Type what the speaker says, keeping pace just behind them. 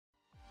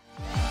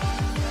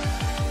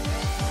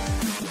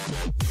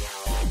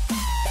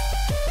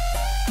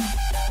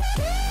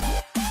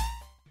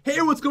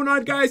Hey, what's going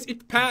on, guys?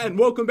 It's Pat, and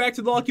welcome back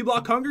to the Lucky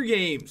Block Hunger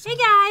Games. Hey,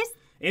 guys.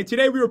 And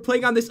today we were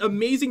playing on this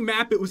amazing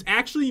map. It was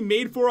actually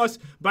made for us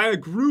by a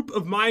group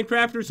of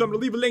Minecrafters, so I'm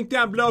going to leave a link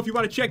down below if you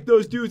want to check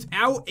those dudes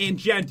out. And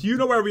Jen, do you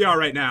know where we are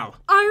right now?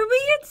 Are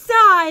we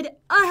inside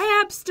a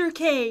hamster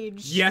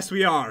cage? Yes,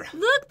 we are.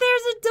 Look,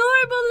 there's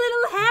adorable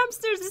little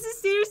hamsters. This is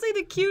seriously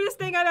the cutest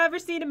thing I've ever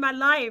seen in my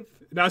life.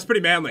 That was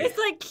pretty manly. It's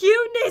like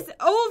cuteness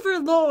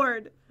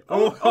overlord.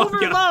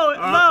 Overload.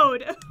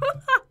 Load.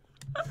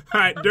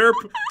 Alright,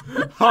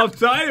 derp.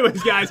 So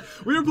anyways, guys,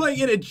 we were playing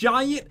in a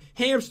giant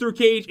hamster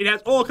cage. It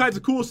has all kinds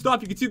of cool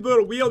stuff. You can see the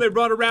little wheel they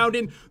run around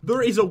in.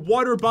 There is a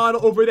water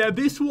bottle over there.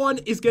 This one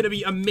is going to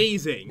be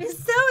amazing.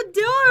 It's so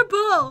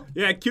adorable.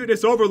 Yeah,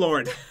 cuteness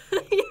overlord.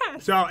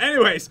 Yes. So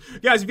anyways,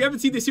 guys, if you haven't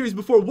seen this series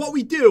before, what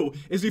we do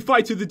is we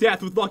fight to the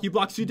death with Lucky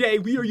Blocks. Today,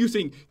 we are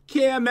using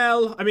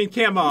camo.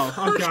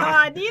 Oh,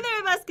 God. Neither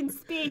of us can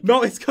speak.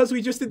 No, it's because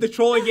we just did the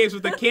trolling games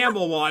with the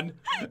camel one,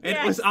 and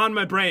Yes. it was on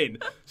my brain.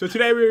 So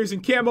today we're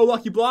using camo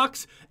Lucky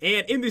Blocks,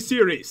 and in this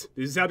series,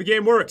 this is how the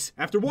game works.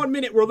 After 1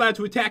 minute, we're allowed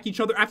to attack each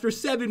other. After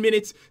 7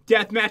 minutes,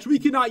 deathmatch. We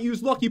cannot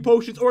use lucky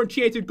potions or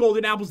enchanted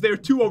golden apples. They're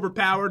too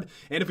overpowered,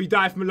 and if we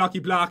die from a lucky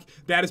block,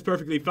 that is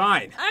perfectly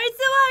fine. All right,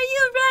 so are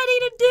you ready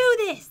to do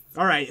this?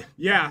 All right,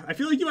 yeah, I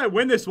feel like you might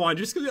win this one,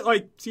 just because it,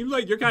 like, seems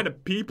like you're kind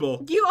of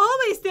people. You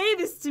always say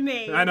this to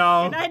me. I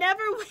know. And I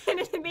never win,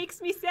 and it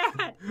makes me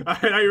sad. All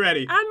right, are you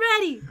ready? I'm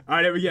ready. All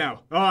right, here we go.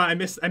 Oh, I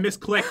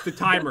misclicked the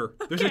timer.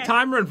 There's a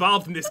timer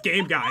involved in this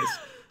game, guys.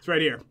 It's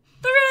right here.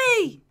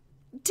 3,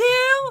 2,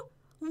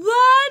 1,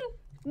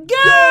 go!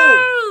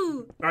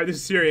 All right, this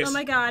is serious. Oh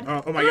my God.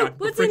 Oh my God.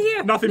 What's in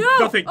here? Nothing. No.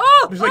 Nothing.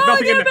 Oh, There's like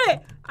nothing in damn there.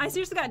 it. I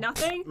seriously got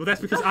nothing. Well, that's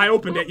because I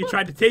opened it. You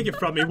tried to take it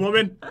from me,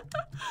 woman.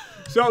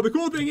 So the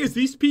cool thing is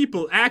these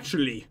people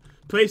actually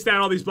placed down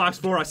all these blocks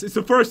for us. It's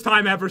the first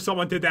time ever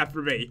someone did that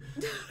for me.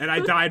 And I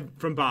died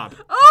from Bob.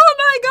 Oh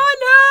my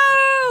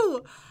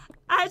God, no!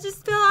 I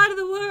just fell out of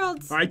the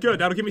world. All right, good.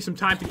 That'll give me some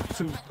time to get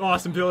some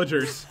awesome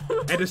villagers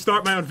and to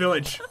start my own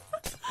village.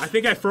 I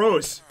think I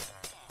froze.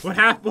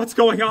 What's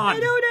going on? I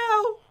don't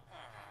know.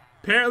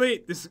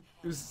 Apparently, this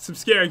is some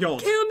scary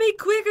gold. Kill me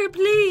quicker,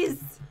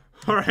 please.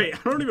 All right,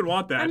 I don't even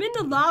want that. I'm in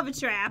the lava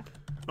trap.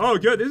 Oh,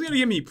 good. This is going to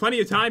give me plenty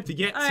of time to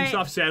get some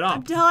stuff set up.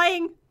 I'm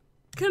dying.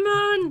 Come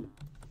on.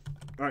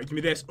 All right, give me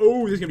this.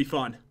 Oh, this is going to be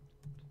fun.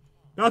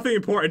 Nothing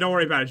important. Don't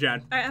worry about it, Jen.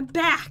 All right, I'm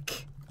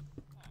back.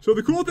 So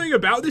the cool thing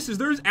about this is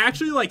there's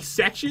actually, like,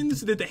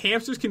 sections that the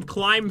hamsters can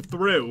climb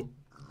through.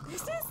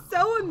 This is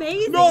so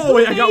amazing. No,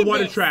 wait, I got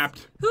water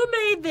trapped. Who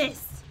made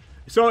this?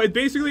 So it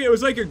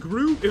was like a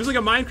group. It was like a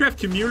Minecraft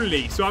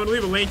community. So I'm going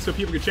to leave a link so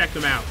people can check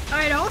them out. All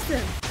right,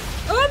 awesome.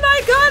 Oh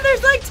my God,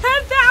 there's like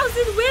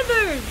 10,000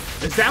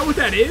 withers. Is that what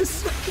that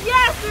is?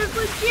 Yes, there's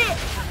legit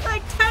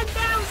like 10,000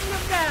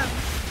 of them.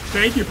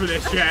 Thank you for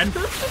this, Jen.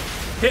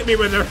 Hit me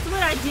with her. That's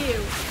what I do.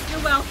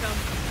 You're welcome.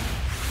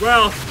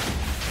 Well,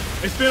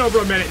 it's been over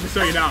a minute, just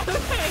so you know.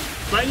 Okay.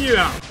 Letting you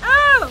know.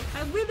 Oh,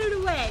 I withered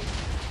away.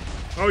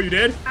 Oh, you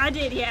did? I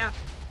did, yeah.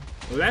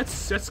 Well,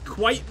 that's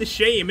quite the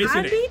shame, isn't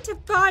I it? need to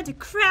find a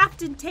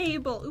crafting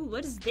table. Ooh,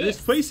 what is this?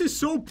 This place is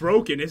so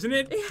broken, isn't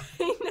it?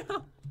 I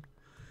know.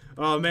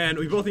 Oh, man,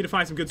 we both need to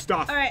find some good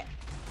stuff. All right.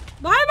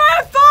 Why am I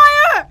on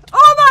fire?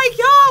 Oh my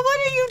God, what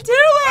are you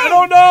doing? I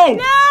don't know.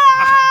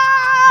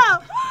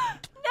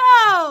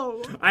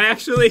 No! No! I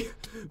actually,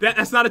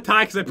 that's not a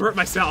tie because I burnt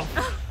myself.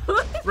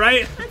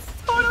 Right? That's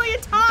totally a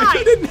tie.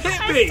 You didn't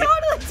hit me.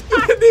 That's totally a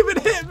tie. You didn't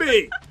even hit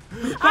me.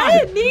 I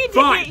didn't need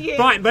to hit you.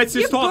 Fine, let's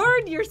just talk. You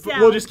burned yourself.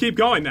 We'll just keep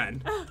going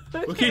then.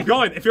 Okay. We'll keep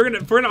going. If we're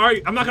gonna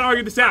argue, I'm not gonna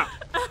argue this out.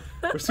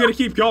 We're just gonna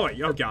keep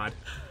going. Oh God.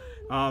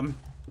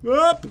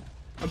 Whoop.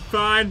 I'm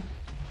fine.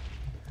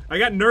 I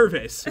got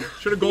nervous.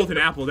 Should have golden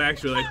appled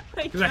actually,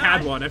 because I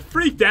had one. I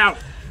freaked out.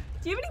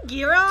 Do you have any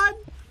gear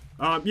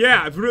on?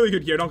 Yeah, I have really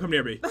good gear. Don't come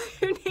near me.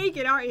 You're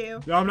naked, aren't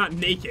you? No, I'm not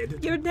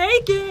naked. You're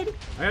naked.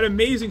 I got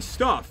amazing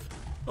stuff.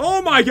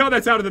 Oh my God,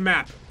 that's out of the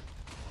map.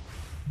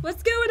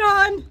 What's going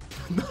on?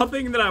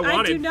 Nothing that I wanted.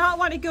 I do not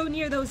want to go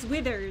near those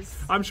withers.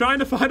 I'm trying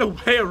to find a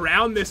way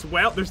around this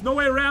well. There's no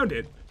way around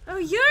it. Oh,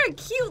 you're a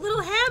cute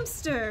little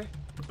hamster.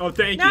 Oh,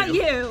 thank Not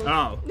you. you.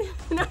 Oh.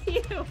 Not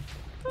you.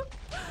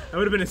 I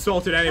would have been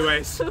insulted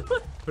anyways. Would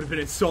have been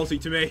insulting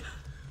to me.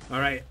 All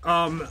right.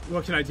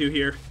 What can I do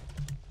here?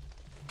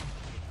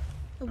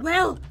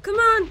 Well, come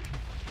on.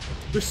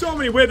 There's so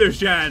many withers,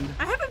 Jen.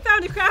 I haven't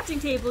found a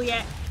crafting table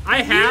yet.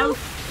 I have?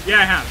 You? Yeah,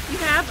 I have. You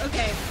have?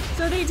 Okay.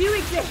 So they do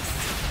exist.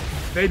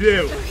 They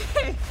do.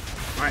 Okay.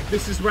 All right,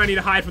 this is where I need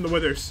to hide from the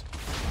withers.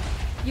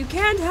 You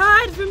can't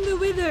hide from the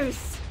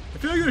withers. I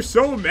feel like there's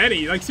so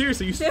many. Like,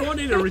 seriously, you spawned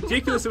in a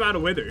ridiculous amount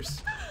of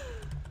withers.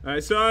 All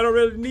right, so I don't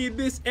really need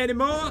this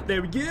anymore.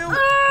 There we go.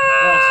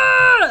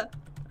 Ah!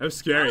 That was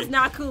scary. That was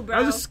not cool, bro.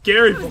 That was a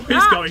scary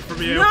voice coming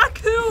from you. Not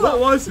cool. What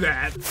was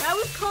that? That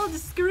was called a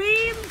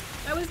scream.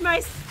 That was my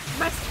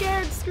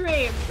scared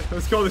scream. That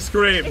was called a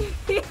scream.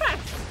 Yes.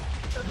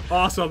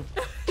 Awesome.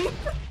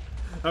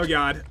 Oh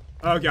God.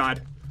 Oh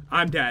God.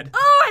 I'm dead.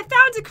 Oh, I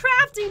found a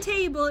crafting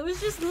table. It was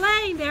just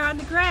laying there on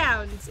the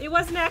ground. It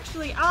wasn't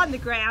actually on the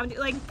ground. It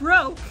like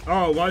broke.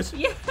 Oh, it was?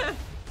 Yeah.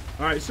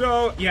 All right,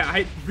 so, yeah,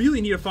 I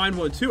really need to find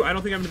one, too. I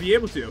don't think I'm going to be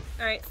able to.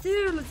 All right, so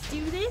let's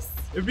do this.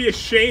 It would be a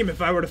shame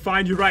if I were to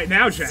find you right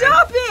now, Jen.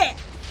 Stop it!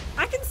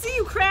 I can see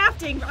you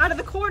crafting out of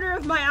the corner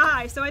of my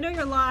eye, so I know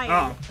you're lying.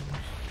 Oh.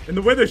 And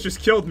the withers just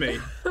killed me.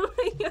 Oh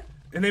my God.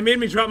 And they made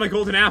me drop my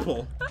golden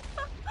apple.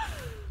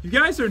 You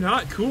guys are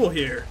not cool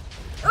here.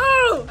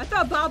 Oh! I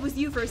thought Bob was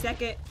you for a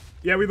second.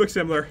 Yeah, we look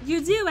similar.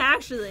 You do,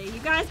 actually. You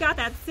guys got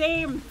that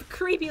same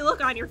creepy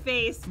look on your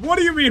face. What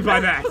do you mean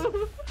by that?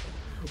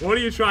 What are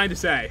you trying to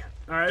say?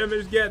 All right, let me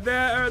just get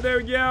that. There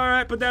we go. All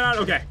right, put that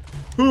on. Okay.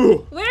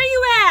 Ooh. Where are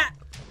you at?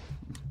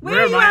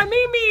 Where are you at?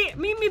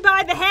 Meet me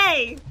by the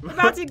hay. I'm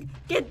about to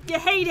get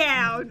hay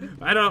down.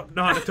 I don't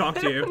know how to talk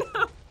to you.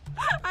 No,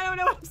 I don't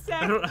know what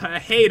I'm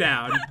saying. Hay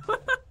down.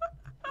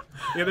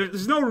 Yeah,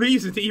 there's no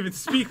reason to even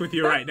speak with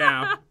you right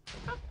now.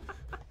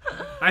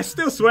 I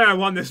still swear I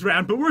won this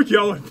round, but we're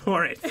going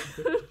for it.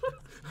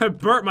 I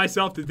burnt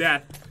myself to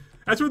death.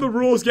 That's where the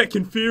rules get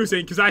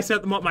confusing, because I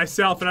set them up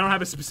myself, and I don't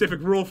have a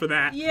specific rule for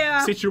that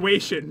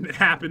situation that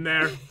happened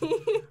there.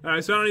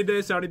 Alright, so I don't need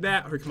this, I don't need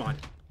that. Alright, come on.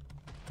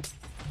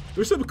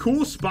 There's some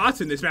cool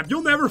spots in this map.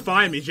 You'll never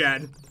find me,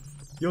 Jen.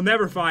 You'll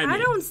never find me. I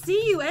don't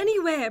see you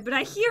anywhere, but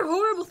I hear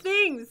horrible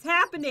things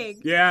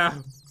happening. Yeah,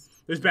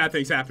 there's bad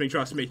things happening,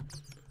 trust me.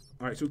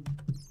 Alright, so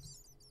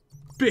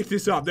pick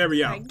this up. There we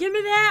go. Alright, give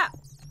me that.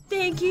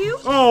 Thank you.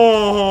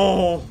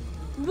 Oh!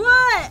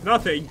 What?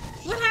 Nothing.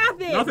 What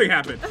happened? Nothing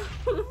happened.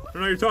 I don't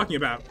know what you're talking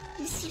about.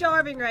 He's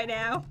starving right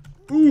now.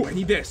 Ooh, I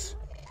need this.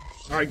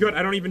 Alright, good.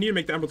 I don't even need to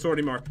make the emerald sword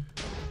anymore.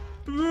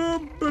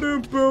 Boom,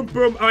 boom, boom,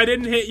 boom. Oh, I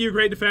didn't hit you,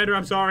 great defender.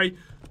 I'm sorry.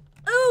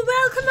 Oh,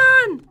 well, come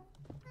on.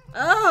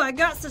 Oh, I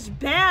got such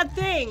bad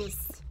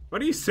things. Why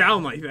do you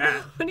sound like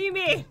that? What do you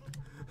mean?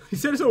 You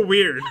sound so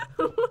weird.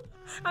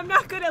 I'm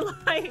not good at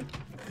lying.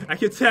 I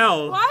can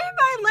tell. Why am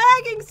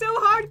I lagging so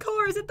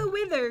hardcore? Is it the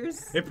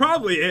withers? It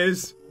probably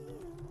is.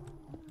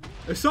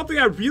 There's something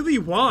I really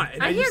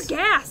want. I hear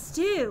gas,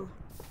 too.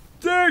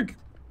 Dig!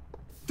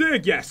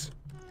 Dig, yes.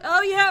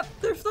 Oh, yep.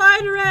 They're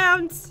flying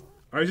around.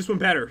 Alright, this one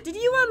better. Did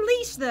you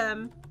unleash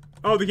them?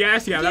 Oh, the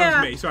gas? Yeah, that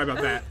was me. Sorry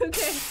about that.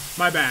 Okay.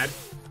 My bad.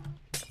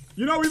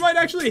 You know, we might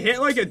actually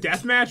hit like a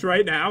death match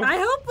right now. I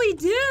hope we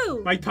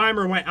do. My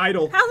timer went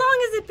idle. How long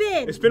has it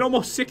been? It's been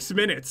almost 6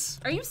 minutes.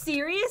 Are you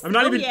serious? I'm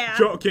not even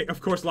joking.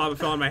 Of course, lava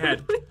fell on my head.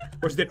 Of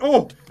course it did.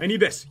 Oh, I need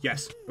this.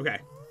 Yes. Okay.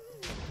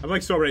 I'm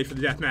like so ready for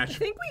the death match. I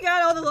think we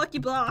got all the lucky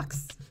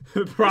blocks.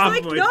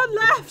 Probably. There's like none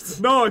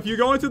left. No, if you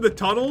go into the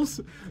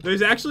tunnels,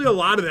 there's actually a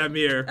lot of them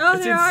here. Oh,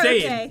 it's there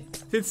insane. are? Okay.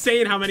 It's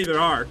insane how many there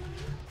are.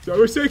 So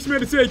we're 6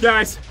 minutes in,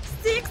 guys.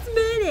 6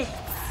 minutes.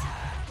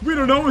 We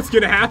don't know what's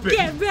gonna happen.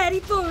 Get ready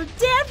for a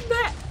death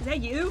match. Is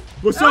that you?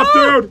 What's up,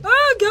 dude?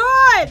 Oh,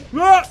 God.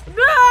 Ah!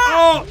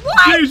 Oh,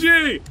 what?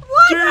 GG.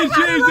 What? GG, I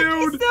got a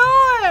lucky dude.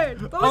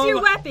 sword. What was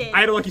your weapon? I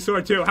had a lucky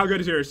sword, too. How good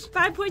is yours?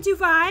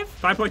 5.25.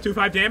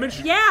 5.25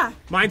 damage? Yeah.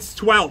 Mine's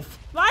 12.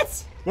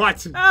 What?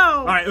 What? Oh.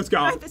 All right, let's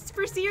go.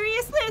 For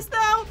seriousness,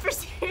 though? For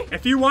serious.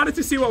 If you wanted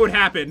to see what would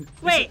happen,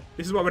 Wait.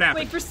 This is what would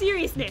happen. Wait, for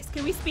seriousness,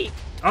 can we speak?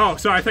 Oh,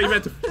 sorry. I thought you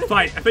meant to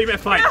fight. I thought you meant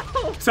fight.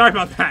 No. Sorry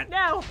about that.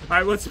 No. All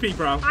right, let's speak,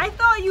 bro. I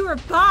thought you were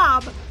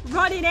Bob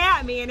running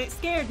at me, and it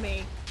scared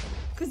me.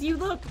 Because you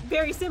look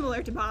very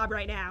similar to Bob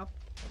right now.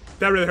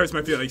 That really hurts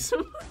my feelings.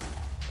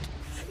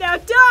 Now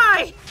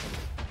die!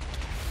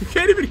 You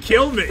can't even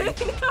kill me.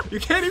 You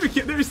can't even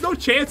kill. There's no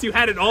chance you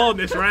had it all in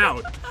this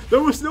round.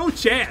 There was no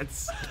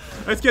chance.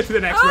 Let's get to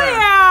the next round. Oh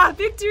yeah,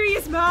 victory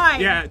is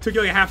mine. Yeah, it took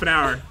you like a half an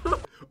hour.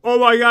 Oh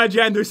my God,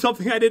 Jen, there's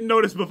something I didn't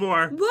notice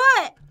before.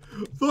 What?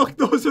 Look,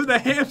 those are the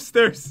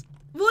hamsters.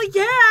 Well,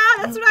 yeah,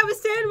 that's what I was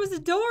saying was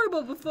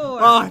adorable before.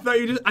 Oh,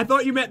 I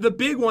thought you meant the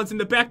big ones in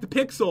the back, the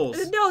pixels.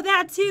 No,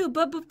 that too.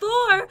 But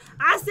before,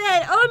 I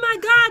said, oh my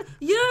God,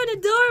 you're an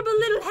adorable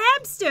little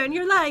hamster. And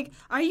you're like,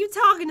 are you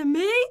talking to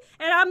me?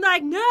 And I'm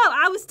like, no,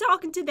 I was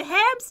talking to the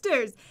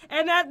hamsters.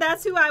 And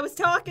that's who I was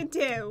talking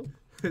to.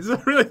 It's a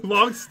really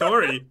long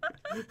story.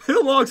 It's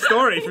a long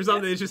story for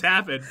something that just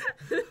happened.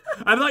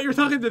 I thought you were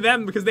talking to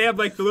them because they have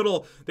like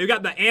they've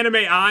got the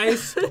anime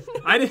eyes.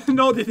 I didn't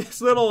know that this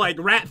little like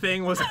rat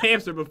thing was a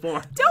hamster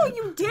before. Don't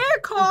you dare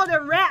call it a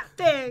rat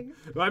thing.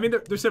 Well, I mean,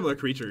 they're similar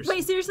creatures.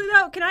 Wait, seriously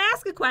though, can I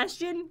ask a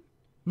question?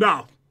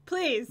 No.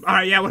 Please. All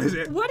right, yeah, what is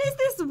it? What is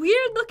this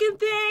weird looking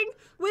thing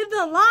with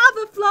the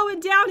lava flowing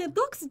down? It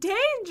looks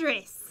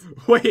dangerous.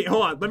 Wait,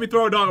 hold on. Let me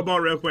throw a dog a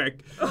bone real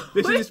quick.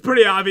 This is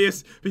pretty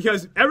obvious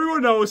because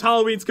everyone knows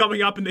Halloween's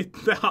coming up and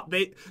What?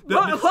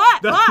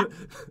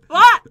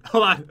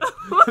 Hold on.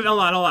 Hold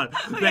on.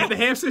 Okay. The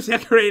hamsters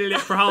decorated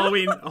it for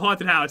Halloween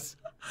haunted house.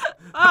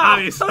 Oh,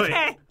 obviously.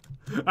 Okay.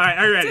 All right,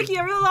 are you ready? Took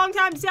you a real long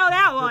time to tell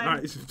that one. All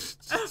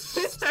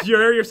right. You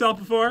heard yourself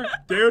before,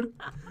 dude?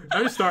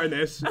 I'm just starting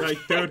this.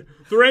 Like, dude.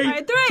 Three, all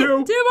right, 3, 2,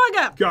 1,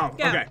 go. Go.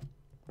 Okay.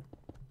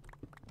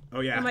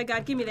 Oh yeah. Oh my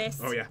God, give me this.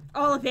 Oh yeah.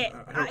 All of it.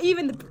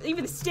 Even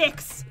the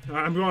sticks.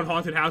 I'm going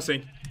haunted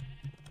housing.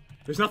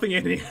 There's nothing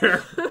in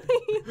here.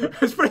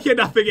 There's freaking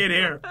nothing in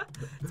here.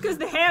 It's because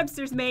the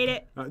hamsters made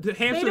it. The They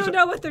hamsters don't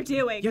know what they're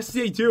doing. Yes,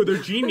 they do. They're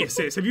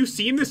geniuses. Have you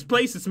seen this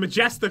place? It's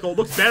majestical. It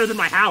looks better than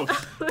my house.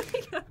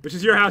 Which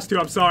is your house, too.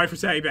 I'm sorry for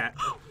saying that.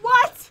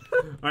 What?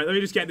 All right, let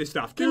me just get this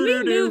stuff. Can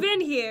we move in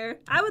here?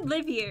 I would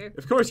live here.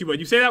 Of course you would.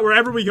 You say that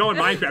wherever we go in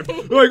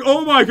Minecraft. We're like,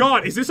 oh my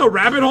god, is this a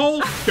rabbit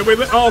hole? Can we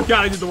oh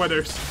god, I did the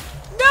withers.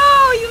 No,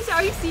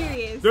 are you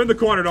serious? They're in the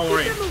corner, don't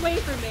worry. Keep them away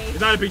from me.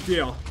 It's not a big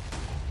deal.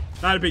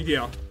 Not a big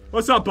deal.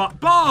 What's up, Bob?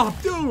 Bob,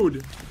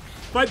 dude!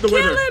 Fight the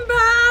wither. Kill him,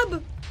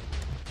 Bob!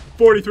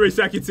 43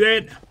 seconds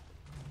in.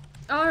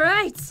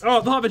 Alright. Oh,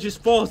 lava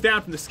just falls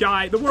down from the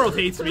sky. The world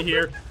hates me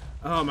here.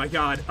 Oh my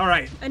god.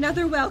 Alright.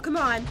 Another well, come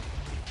on.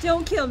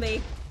 Don't kill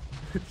me.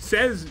 It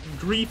says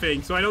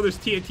griefing, so I know there's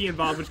TNT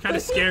involved, which kind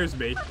of scares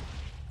me.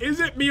 Is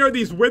it me or are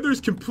these withers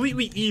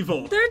completely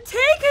evil? They're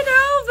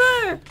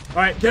taking over!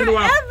 Alright, get in the They're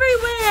well.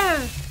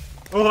 everywhere!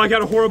 Oh, I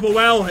got a horrible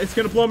well. It's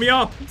gonna blow me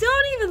up.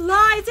 Don't even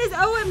lie. It says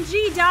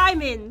OMG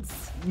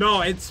diamonds.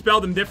 No, it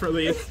spelled them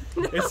differently.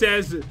 It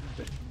says...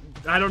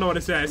 I don't know what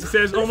it says. It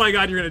says, oh my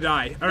god, you're gonna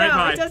die. Alright, no,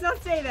 bye. it does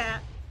not say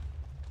that.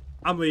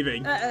 I'm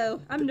leaving.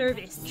 Uh-oh. I'm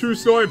nervous. True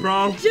story,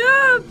 bro.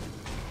 Jump!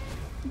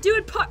 Do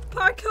it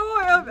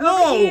parkour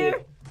over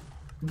here.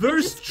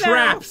 There's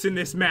traps in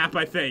this map,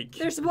 I think.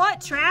 There's what?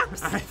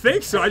 Traps? I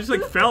think so. I just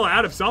like fell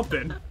out of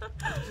something.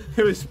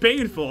 It was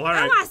painful. All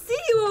right. Oh, I see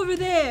you over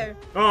there.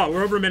 Oh,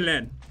 we're over a minute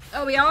in.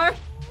 Oh, we are?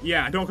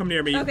 Yeah, don't come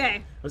near me.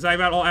 Okay. Because I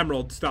got all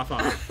emerald stuff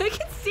on. I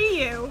can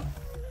see you.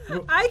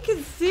 I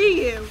can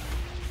see you.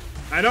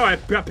 I know,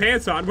 I've got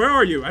pants on. Where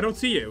are you? I don't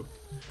see you.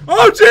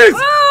 Oh, jeez!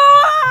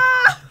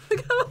 Oh!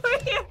 Come over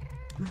here.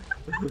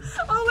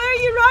 Oh, where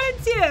are you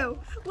running to?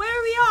 Where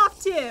are we off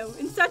to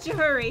in such a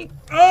hurry?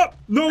 Oh,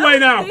 no way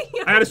now.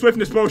 I had a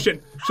swiftness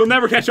potion. She'll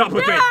never catch up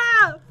with me.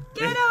 No!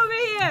 Get over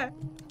here.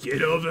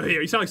 Get over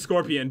here. You sound like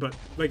Scorpion, but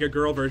like a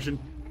girl version.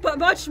 But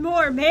much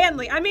more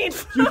manly. I mean...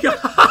 Alright,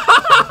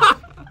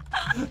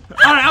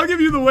 I'll give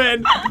you the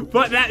win.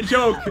 But that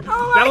joke,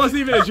 that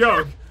wasn't even a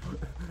joke.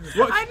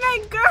 What? I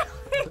meant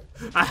girly.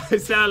 I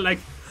sound like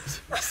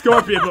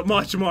Scorpion, but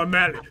much more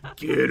manly.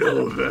 Get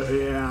over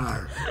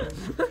here.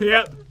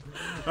 Yep.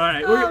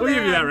 Alright, we'll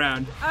give you that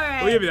round.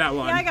 Alright. We'll give you that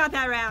one. Yeah, I got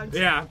that round.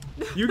 Yeah.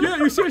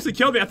 You seriously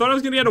killed me. I thought I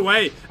was going to get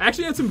away. I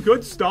actually had some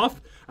good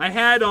stuff. I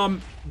had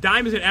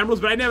diamonds and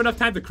emeralds, but I didn't have enough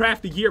time to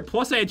craft the gear.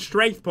 Plus, I had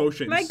strength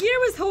potions. My gear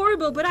was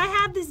horrible, but I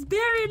had this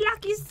very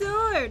lucky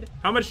sword.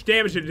 How much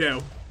damage did it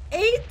do?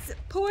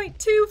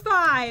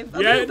 8.25. A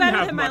little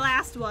better than my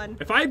last one.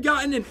 If I had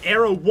gotten an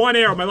arrow, one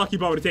arrow, my lucky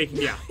bow would have taken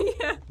me out.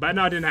 Yeah. But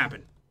no, it didn't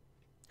happen.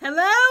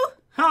 Hello?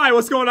 Hi,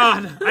 what's going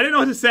on? I didn't know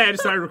what to say. I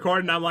just started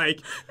recording. I'm like...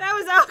 That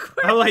was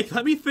awkward. I'm like,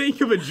 let me think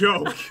of a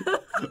joke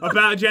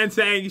about Jen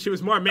saying she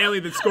was more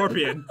manly than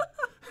Scorpion.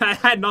 I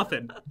had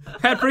nothing. I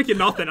had freaking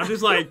nothing. I'm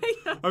just like...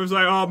 I was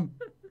like,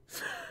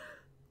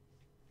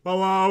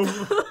 hello?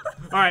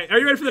 Alright, are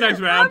you ready for the next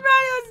round? I'm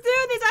ready. Let's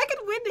do this. I can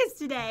win this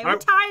today. We're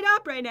tied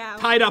up right now.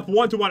 Tied up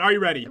 1-1. Are you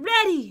ready?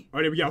 Ready.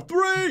 Alright, here we go.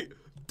 3,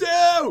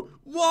 2,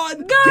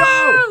 1,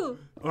 Go!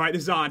 Alright,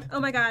 this is on. Oh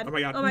my god. Oh my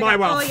god. Oh my My god.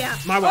 well. Oh yeah.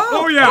 My well.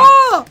 Oh, Oh yeah.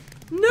 Oh!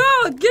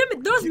 No! Give me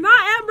those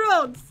my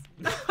emeralds.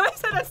 I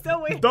said that's so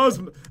weird. That's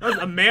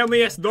the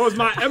manliest. Those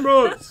my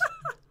emeralds.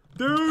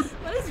 Dude.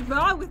 What is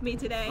wrong with me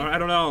today? I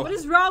don't know. What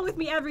is wrong with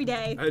me every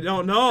day? I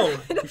don't know.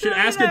 You should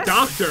ask a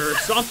doctor or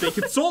something.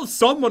 Consult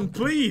someone,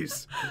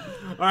 please.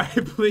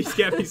 Alright, please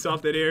get me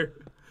something here.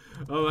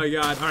 Oh my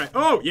god. Alright.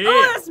 Oh, yeah.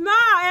 Oh, that's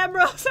my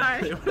emerald.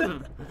 Sorry.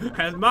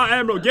 That's my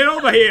emerald. Get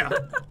over here.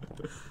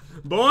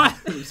 Boy.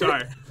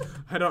 Sorry.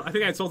 I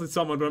think I insulted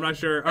someone, but I'm not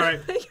sure.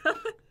 Alright.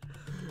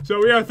 So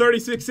we are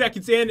 36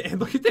 seconds in, and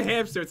look at the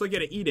hamster. It's like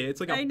gonna eat it. It's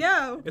like I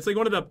know. It's like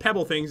one of the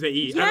pebble things they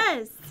eat.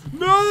 Yes.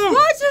 No!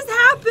 What just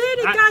happened?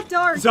 It got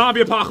dark.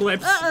 Zombie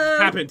apocalypse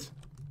happened.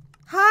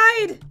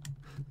 Hide.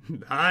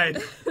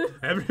 Hide.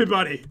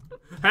 Everybody.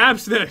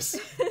 Hamsters.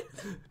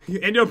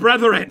 And your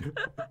brethren.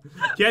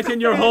 Get in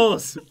your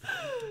holes.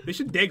 They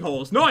should dig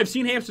holes. No, I've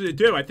seen hamsters that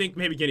do. I think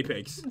maybe guinea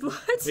pigs.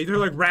 What? They're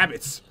like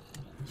rabbits.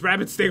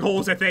 Rabbits dig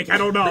holes, I think. I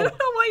don't know. I don't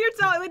know what you're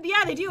talking about.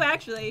 Yeah, they do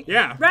actually.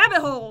 Yeah. Rabbit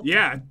hole.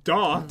 Yeah,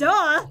 duh.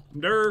 Duh.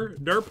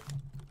 Derp.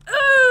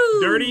 Ooh.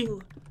 Dirty.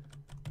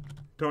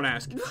 Don't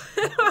ask.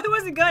 I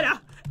wasn't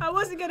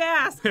gonna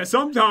ask.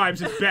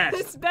 Sometimes it's best.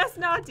 It's best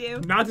not to.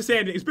 Not to say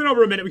anything. It's been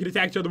over a minute. We can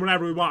attack each other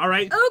whenever we want,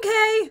 alright?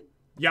 Okay.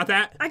 You got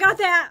that? I got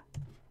that.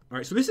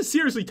 Alright, so this is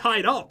seriously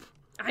tied up.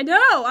 I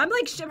know. I'm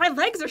like, my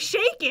legs are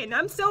shaking.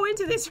 I'm so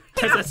into this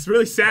right now. That's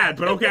really sad,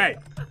 but okay.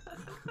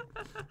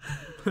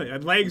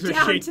 Legs are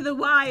Down shaking. to the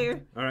wire.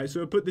 Alright,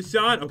 so put this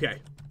on. Okay.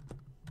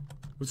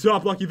 What's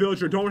up, Lucky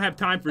Villager? Don't have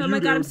time for you, Oh my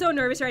god, I'm so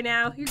nervous right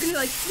now. You're gonna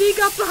like sneak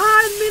up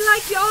behind me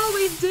like you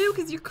always do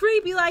because you're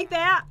creepy like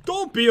that.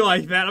 Don't be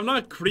like that. I'm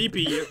not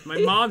creepy. My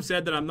mom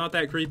said that I'm not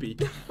that creepy.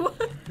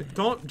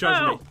 Don't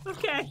judge me.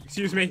 Okay.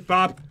 Excuse me,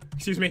 Bob.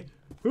 Excuse me.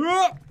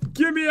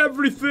 Give me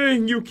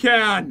everything you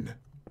can.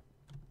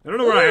 I don't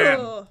know where I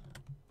am.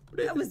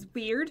 That was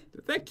weird.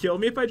 Did that kill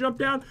me if I jump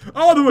down?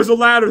 Oh, there was a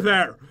ladder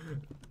there.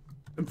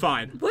 I'm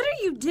fine. What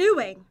are you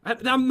doing?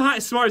 I'm not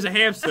as smart as a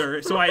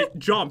hamster, so I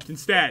jumped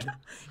instead.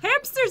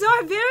 Hamsters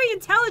are very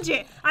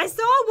intelligent. I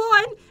saw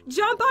one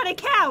jump on a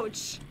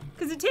couch.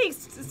 Because it takes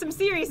some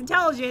serious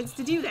intelligence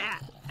to do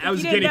that. That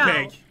was a guinea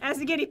pig. As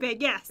a guinea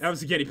pig, yes. That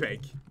was a guinea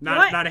pig,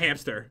 not a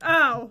hamster.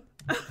 Oh.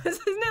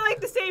 Isn't it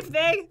like the same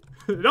thing?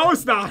 No,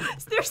 it's not.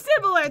 They're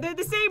similar. They're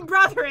the same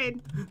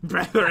brethren.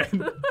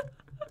 Brethren. All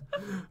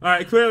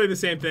right, clearly the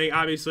same thing,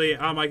 obviously.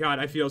 Oh, my God,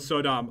 I feel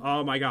so dumb.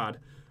 Oh, my God.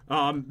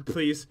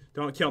 Please,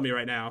 don't kill me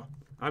right now.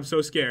 I'm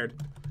so scared.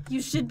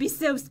 You should be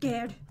so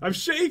scared. I'm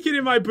shaking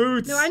in my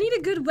boots. No, I need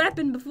a good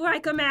weapon before I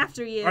come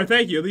after you. All right,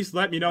 thank you. At least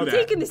let me know that. I'm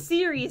taking this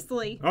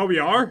seriously. Oh, we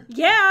are?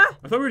 Yeah.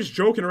 I thought we were just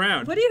joking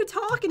around. What are you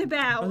talking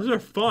about? Those are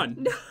fun.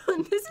 No,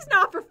 this is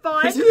not for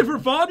fun. This isn't for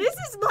fun? This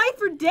is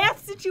life or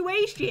death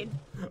situation.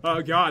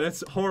 Oh, God,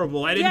 that's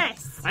horrible. I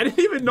didn't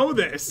even know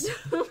this.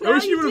 I Now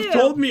wish you would have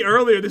told me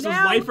earlier this was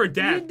life or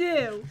death. You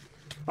do.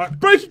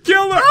 Break and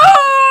kill her!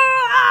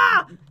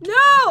 Ah!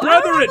 No! Brethren.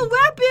 I don't have a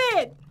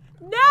weapon!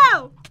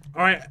 No!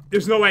 All right,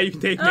 there's no way you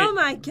can take me. Oh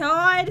my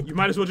God! You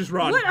might as well just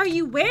run. What are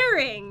you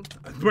wearing?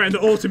 I'm wearing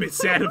the ultimate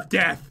set of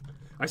death.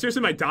 I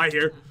seriously might die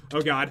here.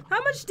 Oh, God.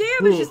 How much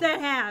damage does that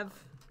have?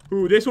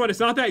 Ooh, this one, it's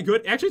not that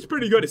good. Actually, it's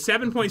pretty good. It's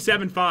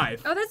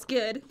 7.75. Oh, that's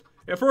good.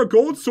 Yeah, for a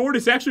gold sword,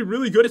 it's actually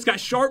really good. It's got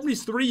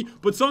sharpness 3,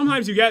 but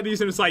sometimes you get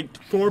these and it's like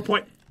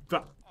 4.5.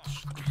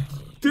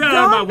 Get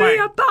out of my way.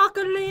 Zombie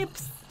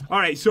apocalypse!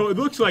 Alright, so it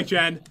looks like,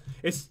 Jen,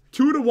 it's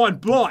 2-1,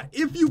 but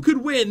if you could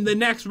win the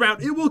next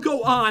round, it will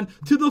go on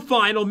to the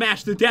final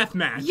match, the death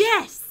match.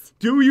 Yes!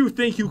 Do you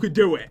think you could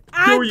do it?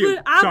 I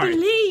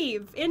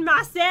believe in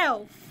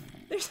myself.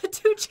 There's a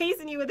dude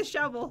chasing you with a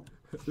shovel.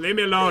 Leave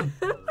me alone.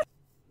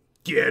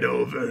 Get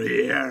over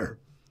here.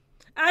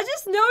 I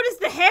just noticed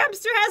the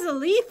hamster has a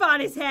leaf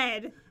on his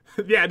head.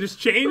 Yeah, just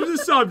change the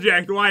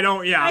subject, why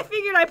don't ya? I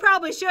figured I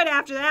probably should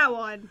after that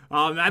one.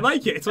 I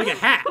like it. It's like a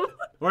hat.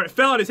 Or it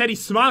fell on his head.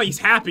 He's smiling. He's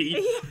happy.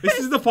 Yes. This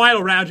is the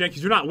final round, Jen,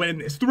 because you're not winning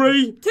this.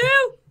 3,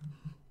 2,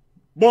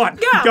 1.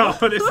 Go.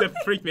 This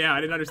freaked me out.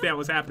 I didn't understand what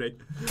was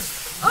happening.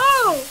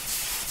 Oh!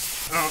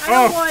 I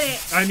don't want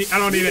it. I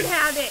don't need it. You can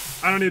have it.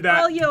 I don't need that.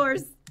 All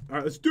yours. All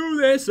right, let's do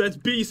this. Let's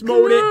beast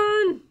mode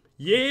it.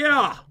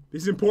 Yeah.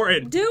 This is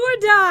important. Do or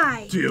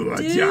die. Do or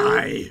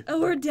die.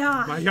 Or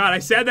die. My God, I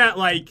said that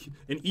like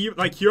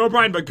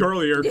Herobrine, but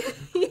girlier.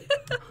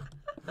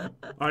 All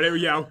right, there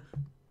we go.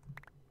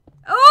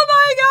 Oh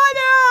my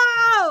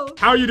God, no!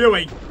 How are you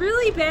doing?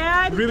 Really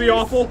bad. Really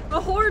awful?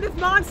 A horde of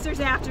monsters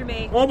after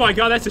me. Oh my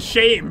God, that's a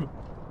shame.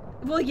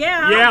 Well,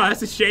 yeah. Yeah,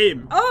 that's a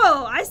shame.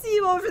 Oh, I see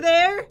you over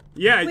there.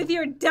 Yeah. With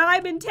your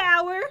diamond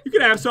tower. You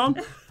can have some.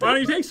 Why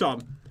don't you take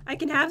some? I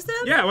can have some?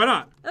 Yeah, why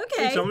not?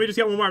 Okay. So let me just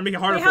get one more and make it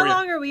harder for you. How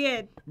long are we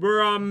in?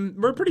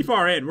 We're pretty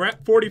far in. We're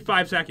at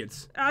 45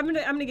 seconds. I'm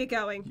gonna get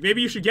going.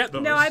 Maybe you should get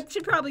those. No, I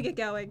should probably get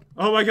going.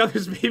 Oh my God,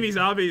 there's baby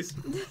zombies.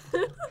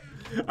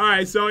 All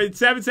right, so in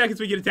 7 seconds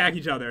we can attack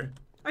each other.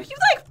 Are you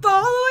like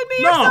following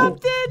me or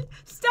something?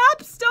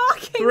 Stop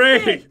stalking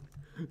 3,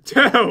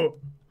 2,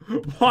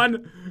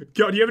 1,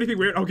 go. Do you have anything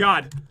weird? Oh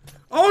God.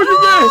 Oh, you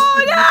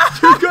missed!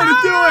 No! You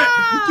couldn't do it!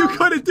 You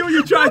couldn't do it!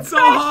 You tried so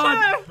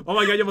hard! Oh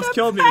my God, you almost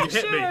killed me when you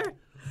hit me.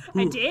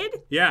 I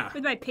did? Yeah.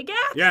 With my pickaxe?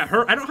 Yeah,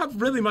 I don't have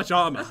really much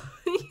armor.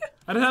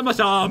 I don't have much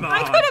armor.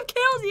 I could have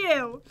killed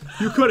you.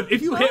 You could have.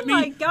 If you hit me. Oh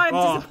my God,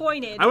 I'm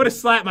disappointed. I would have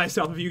slapped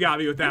myself if you got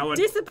me with that one.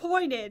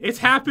 Disappointed. It's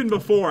happened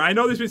before. I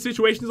know there's been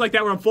situations like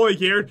that where I'm fully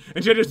geared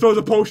and Jen just throws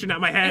a potion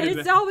at my head. And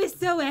it's always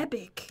so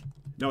epic.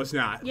 No, it's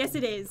not. Yes,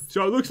 it is.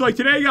 So it looks like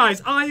today,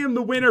 guys, I am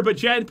the winner, but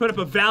Jen put up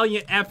a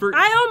valiant effort.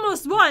 I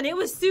almost won. It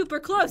was super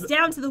close,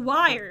 down to the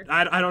wire.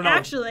 I don't know.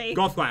 Actually.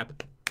 Golf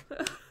clap.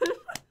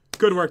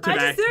 Good work today.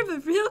 I deserve a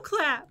real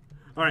clap.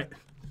 All right.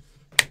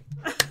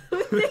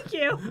 Thank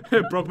you.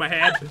 Broke my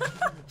hand.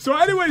 So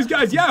anyways,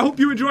 guys, yeah, I hope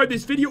you enjoyed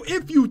this video.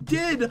 If you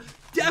did,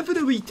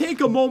 definitely take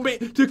a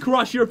moment to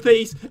crush your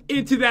face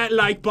into that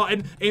like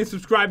button and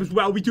subscribe as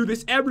well. We do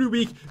this every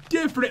week.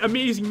 Different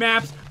amazing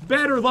maps.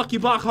 Better Lucky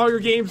Block Hunger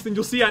games than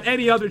you'll see on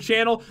any other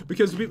channel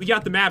because we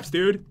got the maps,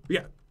 dude.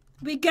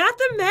 We got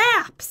the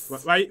maps.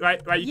 Right.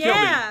 You killed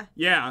me.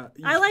 Yeah.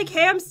 I like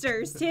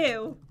hamsters,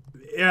 too.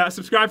 Yeah,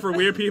 subscribe for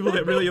weird people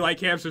that really like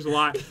hamsters a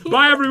lot.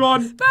 Bye,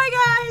 everyone. Bye,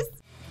 guys.